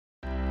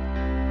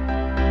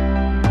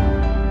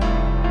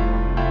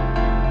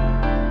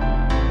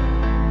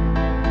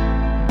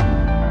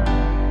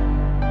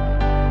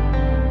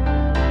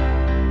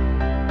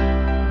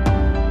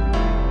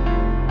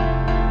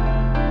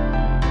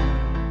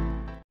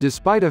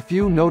Despite a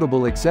few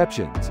notable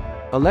exceptions,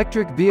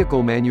 electric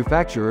vehicle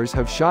manufacturers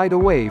have shied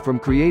away from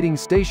creating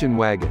station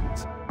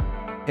wagons.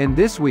 And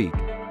this week,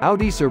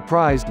 Audi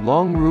surprised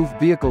long-roof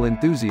vehicle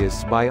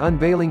enthusiasts by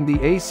unveiling the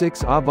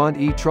A6 Avant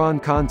e-tron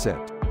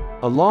concept,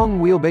 a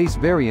long-wheelbase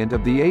variant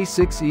of the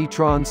A6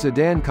 e-tron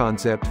sedan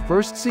concept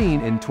first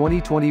seen in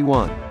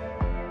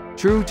 2021.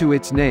 True to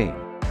its name,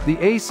 the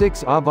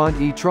A6 Avant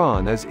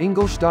e-tron is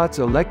Ingolstadt's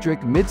electric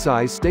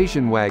midsize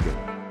station wagon.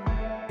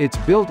 It's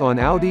built on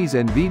Audi's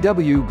and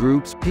VW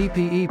Group's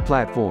PPE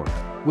platform,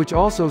 which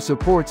also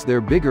supports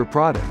their bigger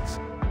products.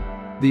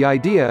 The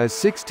idea is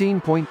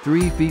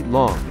 16.3 feet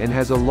long and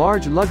has a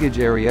large luggage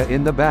area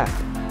in the back.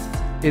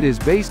 It is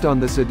based on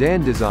the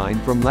sedan design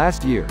from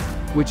last year,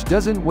 which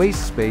doesn't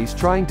waste space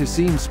trying to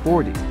seem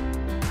sporty.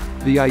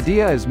 The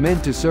idea is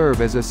meant to serve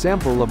as a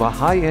sample of a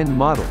high-end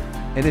model,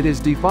 and it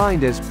is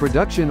defined as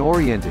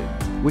production-oriented,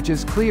 which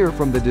is clear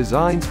from the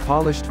design's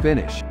polished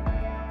finish.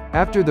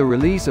 After the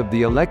release of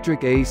the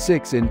electric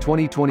A6 in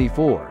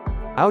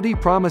 2024, Audi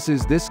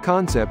promises this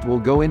concept will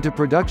go into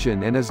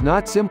production and is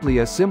not simply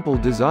a simple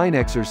design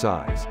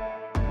exercise.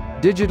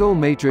 Digital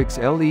matrix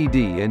LED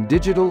and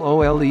digital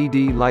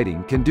OLED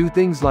lighting can do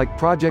things like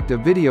project a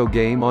video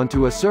game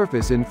onto a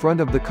surface in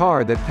front of the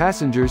car that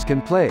passengers can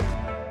play,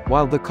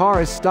 while the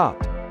car is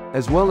stopped,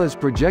 as well as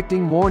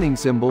projecting warning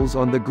symbols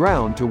on the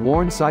ground to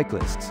warn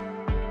cyclists.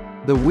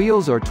 The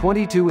wheels are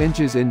 22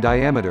 inches in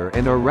diameter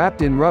and are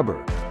wrapped in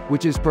rubber,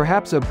 which is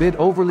perhaps a bit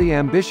overly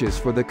ambitious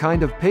for the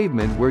kind of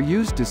pavement we're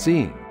used to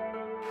seeing.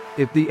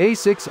 If the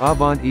A6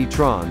 Avant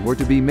e-tron were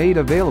to be made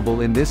available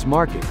in this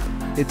market,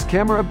 its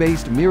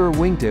camera-based mirror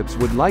wingtips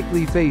would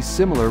likely face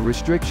similar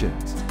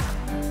restrictions.